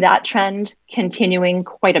I see that trend continuing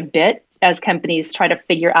quite a bit as companies try to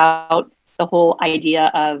figure out the whole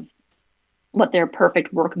idea of what their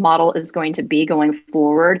perfect work model is going to be going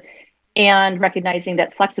forward, and recognizing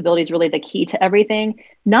that flexibility is really the key to everything,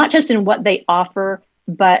 not just in what they offer,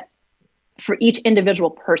 but for each individual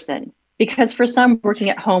person. Because for some, working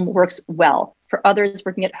at home works well. For others,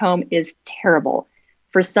 working at home is terrible.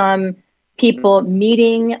 For some people,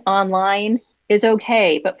 meeting online is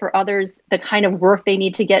okay, but for others, the kind of work they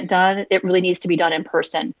need to get done, it really needs to be done in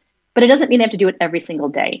person. But it doesn't mean they have to do it every single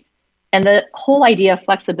day. And the whole idea of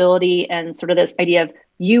flexibility and sort of this idea of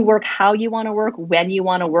you work how you want to work, when you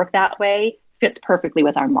want to work that way, fits perfectly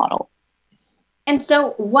with our model. And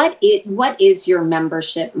so what is your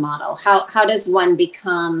membership model? How does one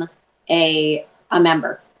become a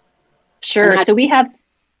member? Sure. So we have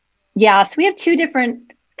two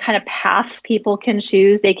different kind of paths people can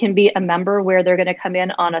choose. They can be a member where they're going to come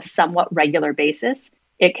in on a somewhat regular basis.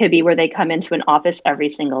 It could be where they come into an office every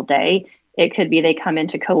single day. It could be they come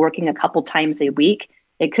into co-working a couple times a week.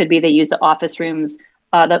 It could be they use the office rooms,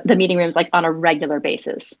 the meeting rooms like on a regular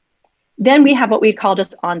basis. Then we have what we call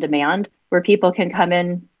just on demand, where people can come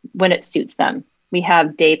in when it suits them. We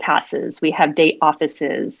have day passes, we have day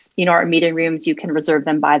offices. Our meeting rooms, you can reserve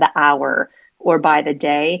them by the hour or by the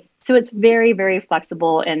day. So it's very, very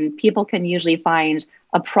flexible, and people can usually find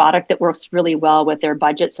a product that works really well with their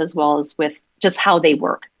budgets as well as with just how they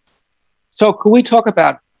work. So can we talk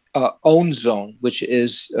about Own Zone, which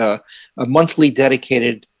is a monthly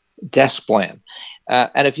dedicated desk plan?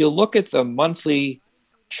 And if you look at the monthly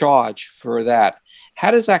charge for that,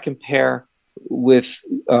 how does that compare with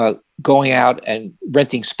going out and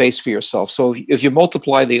renting space for yourself? So if you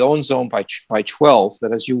multiply the Own Zone by 12,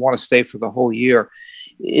 that is, you want to stay for the whole year,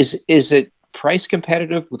 is it price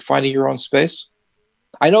competitive with finding your own space?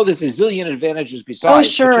 I know there's a zillion advantages besides.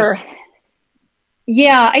 Oh, sure.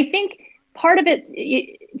 Yeah, I think part of it,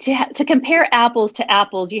 to compare apples to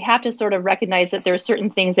apples, you have to sort of recognize that there are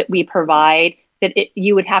certain things that we provide that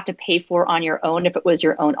you would have to pay for on your own if it was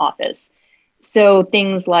your own office. So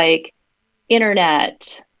things like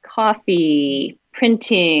internet, coffee,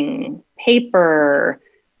 printing, paper,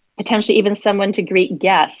 potentially even someone to greet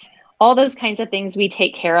guests, all those kinds of things we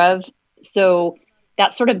take care of. So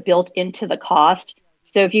that's sort of built into the cost.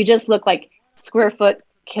 So if you just look like square foot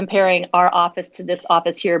comparing our office to this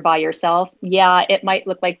office here by yourself, yeah, it might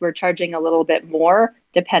look like we're charging a little bit more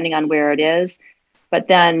depending on where it is. But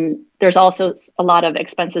then there's also a lot of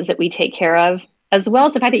expenses that we take care of, as well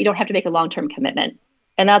as the fact that you don't have to make a long-term commitment.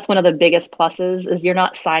 And that's one of the biggest pluses, is you're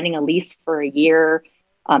not signing a lease for a year.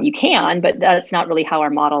 You can, but that's not really how our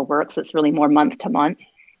model works. It's really more month to month.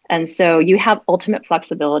 And so you have ultimate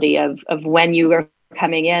flexibility of when you are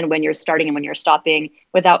coming in, when you're starting and when you're stopping,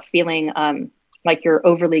 without feeling like you're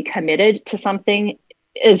overly committed to something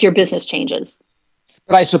as your business changes.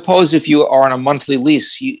 But I suppose if you are on a monthly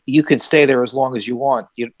lease, you can stay there as long as you want.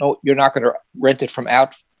 You're not going to rent it from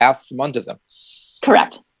out from under them.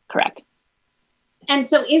 Correct. And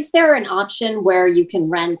so is there an option where you can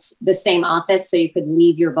rent the same office so you could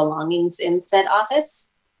leave your belongings in said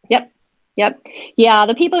office? Yep. Yeah,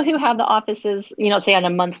 the people who have the offices, say on a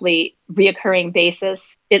monthly reoccurring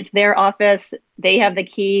basis, it's their office. They have the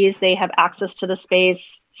keys. They have access to the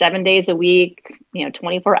space 7 days a week,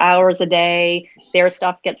 24 hours a day. Their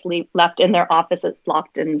stuff gets left in their office. It's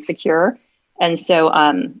locked and secure. And so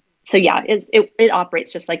yeah, it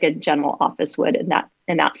operates just like a general office would in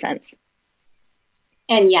that sense.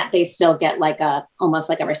 And yet they still get almost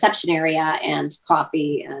like a reception area and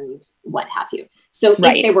coffee and what have you. So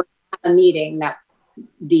right. If they were at a meeting that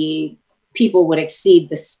the people would exceed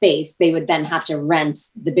the space, they would then have to rent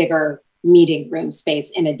the bigger meeting room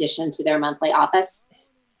space in addition to their monthly office.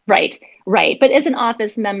 Right. But as an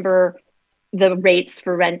office member, the rates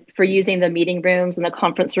for rent for using the meeting rooms and the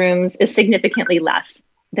conference rooms is significantly less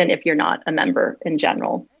than if you're not a member in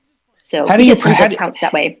general. So how do you discounts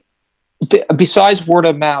that way? Besides word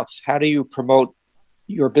of mouth, how do you promote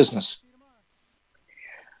your business?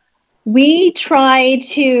 We try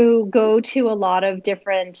to go to a lot of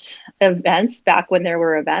different events back when there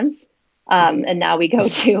were events. And now we go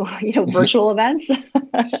to, virtual events.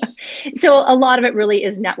 So a lot of it really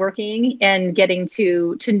is networking and getting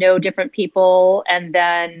to know different people, and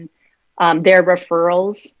then their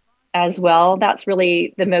referrals as well. That's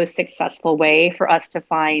really the most successful way for us to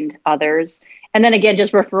find others. And then again,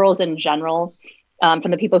 just referrals in general from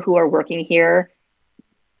the people who are working here.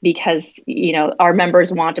 because, our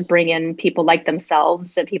members want to bring in people like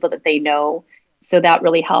themselves and people that they know. So that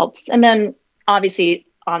really helps. And then obviously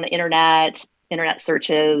on the internet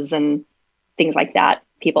searches and things like that,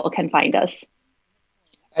 people can find us.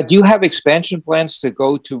 Do you have expansion plans to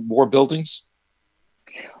go to more buildings?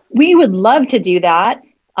 We would love to do that.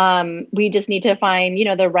 We just need to find,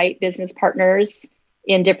 the right business partners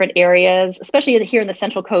in different areas, especially here in the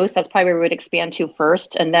Central Coast. That's probably where we would expand to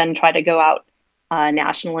first, and then try to go out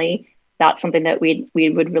nationally. That's something that we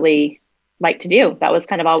would really like to do. That was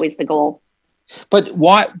kind of always the goal. But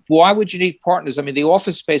why would you need partners? I mean, the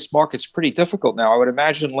office space market's pretty difficult now. I would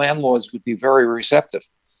imagine landlords would be very receptive.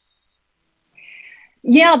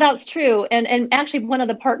 Yeah, that's true. And actually, one of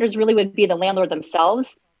the partners really would be the landlord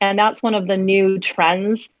themselves. And that's one of the new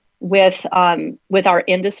trends with our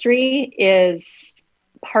industry is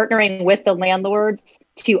partnering with the landlords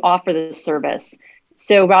to offer the service.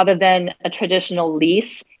 So rather than a traditional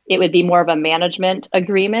lease, it would be more of a management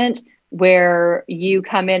agreement where you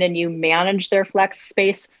come in and you manage their flex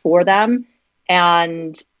space for them,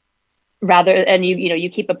 and you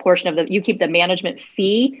keep a portion of you keep the management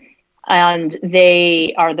fee, and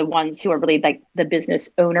they are the ones who are really like the business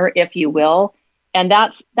owner, if you will. And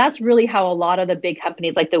that's really how a lot of the big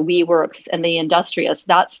companies like the WeWorks and the Industrious,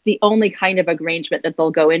 that's the only kind of arrangement that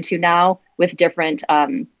they'll go into now with different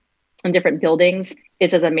in different buildings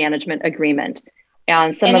is as a management agreement.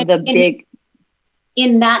 And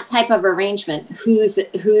in that type of arrangement, who's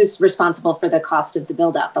responsible for the cost of the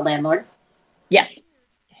build out? The landlord? Yes.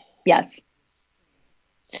 The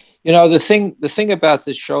thing about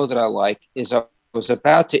this show that I like is I was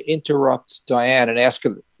about to interrupt Diane and ask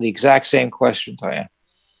her the exact same question, Diane.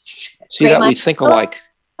 See that we think alike.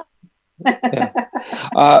 Yeah.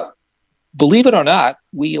 Believe it or not,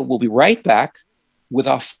 we will be right back with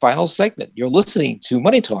our final segment. You're listening to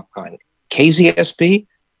Money Talk on KZSB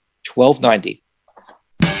 1290.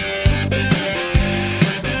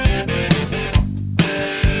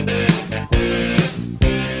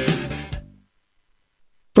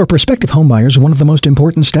 For prospective homebuyers, one of the most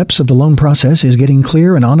important steps of the loan process is getting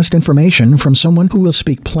clear and honest information from someone who will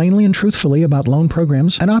speak plainly and truthfully about loan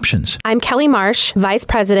programs and options. I'm Kelly Marsh, Vice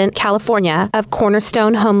President, California of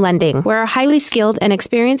Cornerstone Home Lending, where our highly skilled and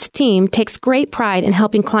experienced team takes great pride in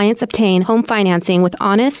helping clients obtain home financing with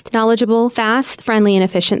honest, knowledgeable, fast, friendly, and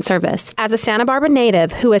efficient service. As a Santa Barbara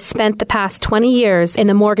native who has spent the past 20 years in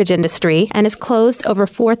the mortgage industry and has closed over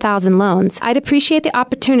 4,000 loans, I'd appreciate the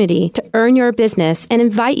opportunity to earn your business and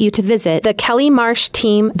invite you to visit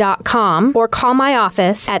thekellymarshteam.com or call my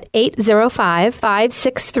office at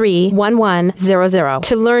 805-563-1100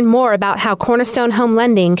 to learn more about how Cornerstone Home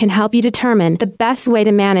Lending can help you determine the best way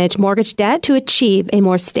to manage mortgage debt to achieve a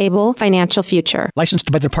more stable financial future. Licensed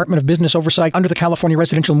by the Department of Business Oversight under the California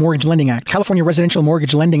Residential Mortgage Lending Act. California Residential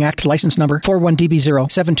Mortgage Lending Act license number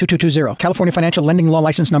 41DB0722220. California Financial Lending Law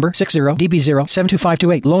license number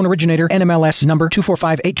 60DB072528. Loan originator NMLS number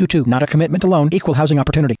 245822. Not a commitment to loan. Equal housing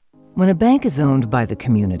opportunity. When a bank is owned by the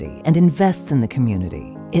community and invests in the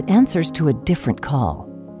community, it answers to a different call.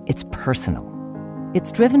 It's personal.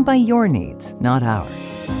 It's driven by your needs, not ours.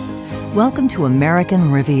 Welcome to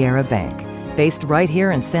American Riviera Bank, based right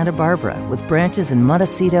here in Santa Barbara with branches in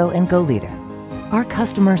Montecito and Goleta. Our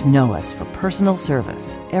customers know us for personal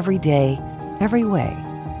service every day, every way.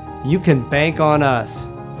 You can bank on us.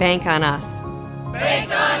 Bank on us.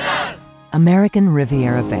 Bank on us. American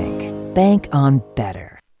Riviera Bank. Bank on better.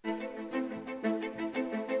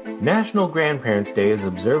 National Grandparents' Day is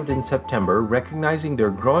observed in September, recognizing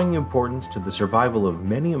their growing importance to the survival of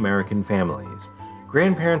many American families.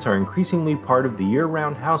 Grandparents are increasingly part of the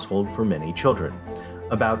year-round household for many children.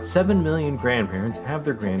 About 7 million grandparents have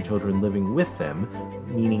their grandchildren living with them,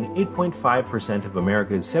 meaning 8.5% of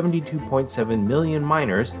America's 72.7 million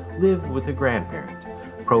minors live with a grandparent.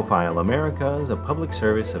 Profile America is a public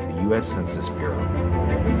service of the U.S. Census Bureau.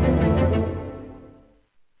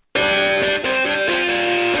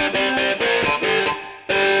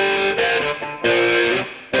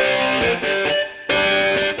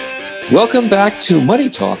 Welcome back to Money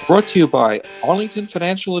Talk, brought to you by Arlington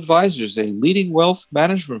Financial Advisors, a leading wealth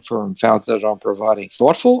management firm founded on providing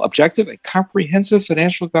thoughtful, objective, and comprehensive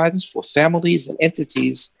financial guidance for families and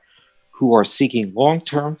entities who are seeking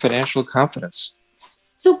long-term financial confidence.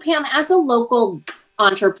 So Pam, as a local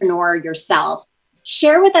entrepreneur yourself,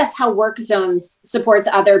 share with us how WorkZones supports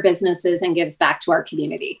other businesses and gives back to our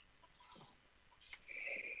community.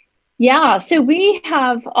 Yeah, so we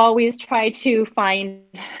have always tried to find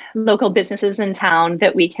local businesses in town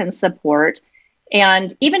that we can support.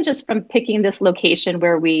 And even just from picking this location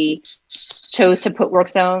where we chose to put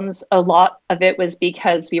WorkZones, a lot of it was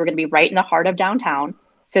because we were going to be right in the heart of downtown.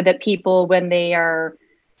 so that people, when they are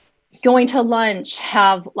going to lunch,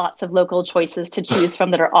 have lots of local choices to choose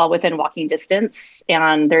from that are all within walking distance.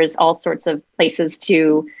 And there's all sorts of places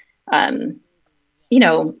to,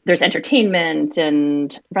 there's entertainment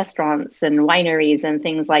and restaurants and wineries and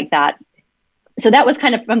things like that. So that was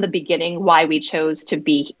kind of from the beginning why we chose to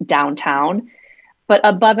be downtown. But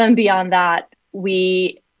above and beyond that,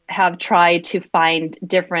 we have tried to find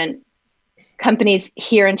different companies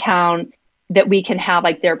here in town that we can have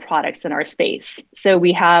like their products in our space. So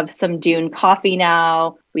we have some Dune coffee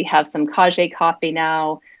now. We have some Kage coffee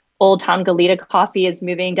now. Old Town Goleta Coffee is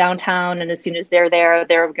moving downtown. And as soon as they're there,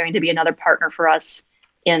 they're going to be another partner for us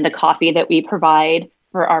in the coffee that we provide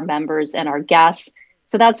for our members and our guests.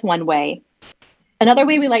 So that's one way. Another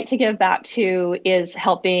way we like to give back to is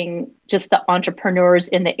helping just the entrepreneurs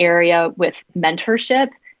in the area with mentorship.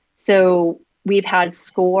 So we've had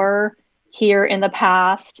SCORE here in the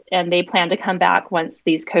past, and they plan to come back once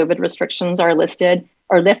these COVID restrictions are lifted,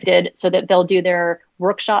 so that they'll do their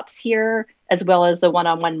workshops here, as well as the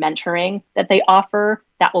one-on-one mentoring that they offer.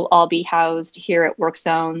 That will all be housed here at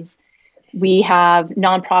WorkZones. We have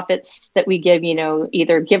nonprofits that we give,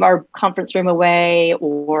 either give our conference room away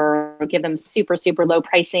or give them super, super low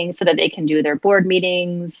pricing so that they can do their board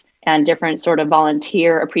meetings and different sort of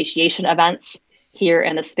volunteer appreciation events here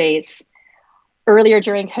in the space. Earlier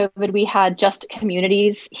during COVID, we had Just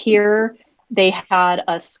Communities here. They had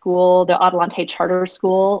a school, the Adelante Charter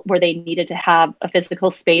School, where they needed to have a physical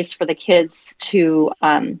space for the kids to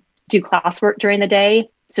do classwork during the day.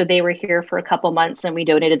 So they were here for a couple months, and we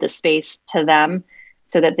donated the space to them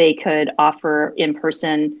so that they could offer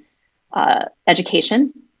in-person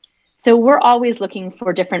education. So we're always looking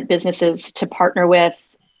for different businesses to partner with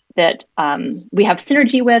that we have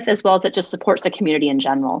synergy with, as well as it just supports the community in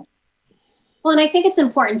general. Well, and I think it's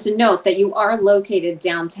important to note that you are located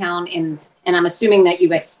downtown and I'm assuming that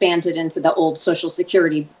you expanded into the old Social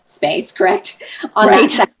Security space, correct? On right.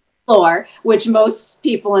 That second floor, which most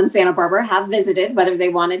people in Santa Barbara have visited, whether they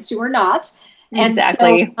wanted to or not.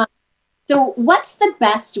 Exactly. And so what's the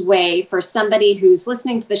best way for somebody who's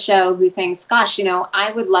listening to the show who thinks, gosh,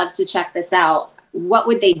 I would love to check this out? What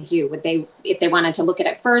would they do? If they wanted to look at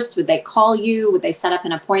it first, would they call you? Would they set up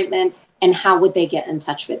an appointment? And how would they get in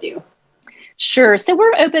touch with you? Sure. So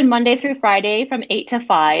we're open Monday through Friday from 8 to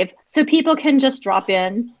 5. So people can just drop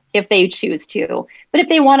in if they choose to. But if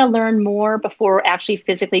they want to learn more before actually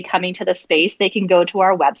physically coming to the space, they can go to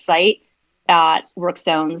our website at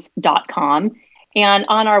workzones.com. And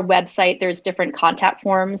on our website, there's different contact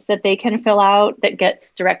forms that they can fill out that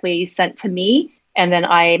gets directly sent to me. And then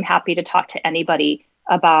I'm happy to talk to anybody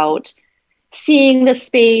about seeing the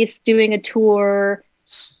space, doing a tour,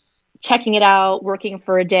 checking it out, working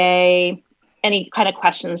for a day. Any kind of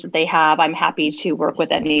questions that they have, I'm happy to work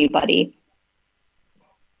with anybody.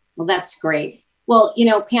 Well, that's great. Well,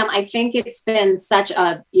 Pam, I think it's been such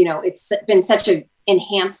an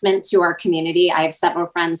enhancement to our community. I have several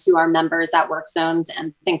friends who are members at WorkZones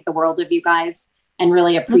and think the world of you guys and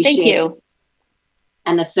really appreciate thank you.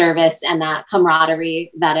 And the service and that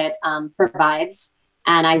camaraderie that it provides.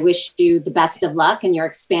 And I wish you the best of luck in your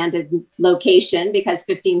expanded location, because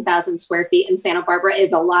 15,000 square feet in Santa Barbara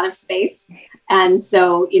is a lot of space. And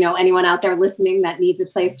so, anyone out there listening that needs a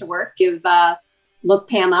place to work, look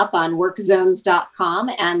Pam up on workzones.com.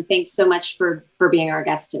 And thanks so much for being our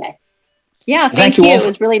guest today. Yeah, thank you. It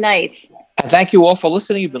was really nice. And thank you all for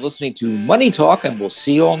listening. You've been listening to Money Talk, and we'll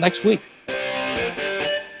see you all next week.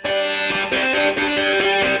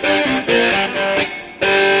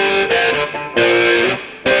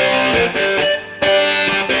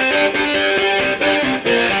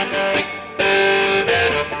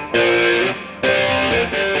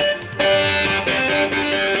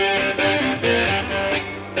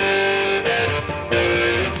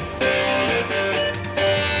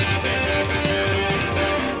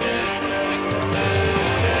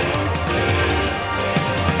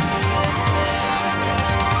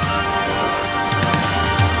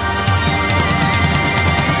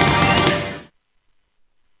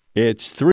 It's 3